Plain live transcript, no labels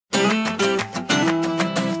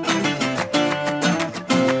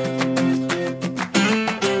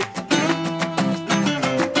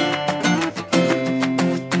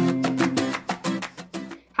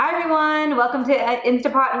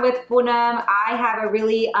Instant Pot with Poonam. I have a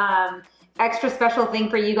really extra special thing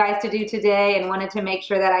for you guys to do today and wanted to make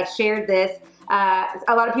sure that I shared this.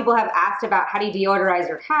 A lot of people have asked about how do you deodorize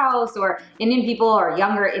your house, or Indian people or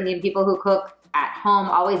younger Indian people who cook at home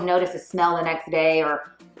always notice a smell the next day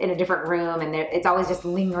or in a different room, and it's always just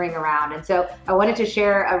lingering around. And so I wanted to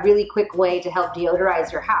share a really quick way to help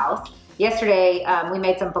deodorize your house. Yesterday, we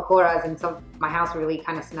made some pakoras, and so my house really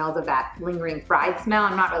kind of smells of that lingering fried smell.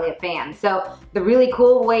 I'm not really a fan. So the really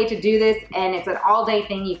cool way to do this, and it's an all-day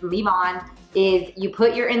thing you can leave on, is you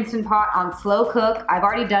put your Instant Pot on slow cook. I've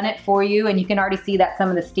already done it for you, and you can already see that some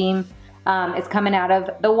of the steam is coming out of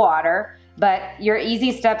the water. But your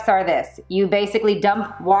easy steps are this. You basically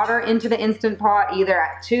dump water into the Instant Pot, either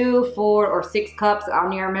at 2, 4, or 6 cups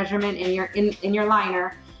on your measurement in your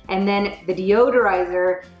liner. And then the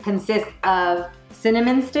deodorizer consists of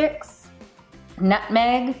cinnamon sticks,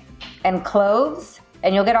 nutmeg, and cloves.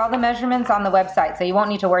 And you'll get all the measurements on the website, so you won't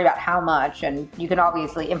need to worry about how much, and you can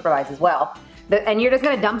obviously improvise as well. And you're just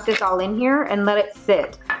gonna dump this all in here and let it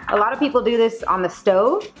sit. A lot of people do this on the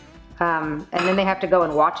stove, and then they have to go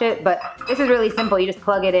and watch it, but this is really simple. You just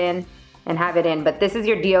plug it in and have it in. But this is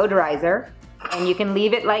your deodorizer, and you can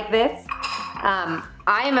leave it like this.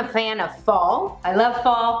 I am a fan of fall. I love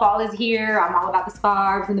fall. Fall is here. I'm all about the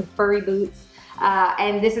scarves and the furry boots.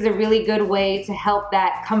 And this is a really good way to help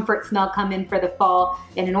that comfort smell come in for the fall.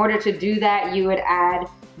 And in order to do that, you would add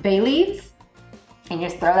bay leaves, and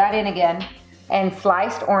just throw that in again, and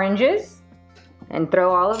sliced oranges, and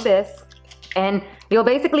throw all of this, and you'll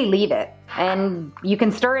basically leave it. And you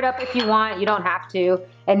can stir it up if you want, you don't have to.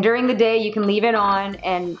 And during the day, you can leave it on,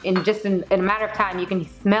 and in a matter of time, you can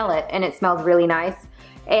smell it, and it smells really nice.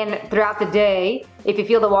 And throughout the day, if you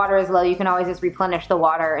feel the water is low, you can always just replenish the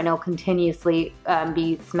water, and it'll continuously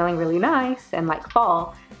be smelling really nice and like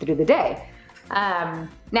fall through the day.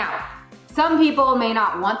 Now, some people may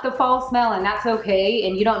not want the fall smell, and that's okay,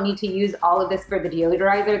 and you don't need to use all of this for the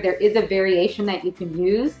deodorizer. There is a variation that you can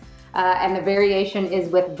use, and the variation is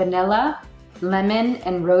with vanilla, lemon,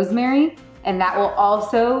 and rosemary. And that will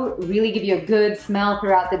also really give you a good smell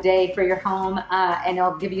throughout the day for your home, and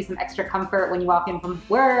it'll give you some extra comfort when you walk in from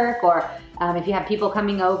work, or if you have people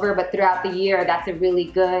coming over. But throughout the year, that's a really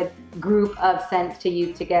good group of scents to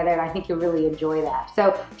use together, and I think you'll really enjoy that.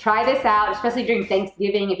 So try this out, especially during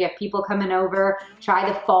Thanksgiving. If you have people coming over,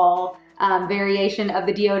 try the fall variation of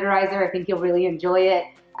the deodorizer. I think you'll really enjoy it.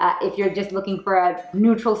 If you're just looking for a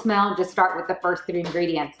neutral smell, just start with the first 3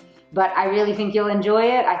 ingredients. But I really think you'll enjoy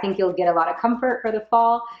it. I think you'll get a lot of comfort for the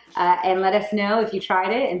fall. And let us know if you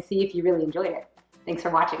tried it and see if you really enjoyed it. Thanks for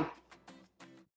watching.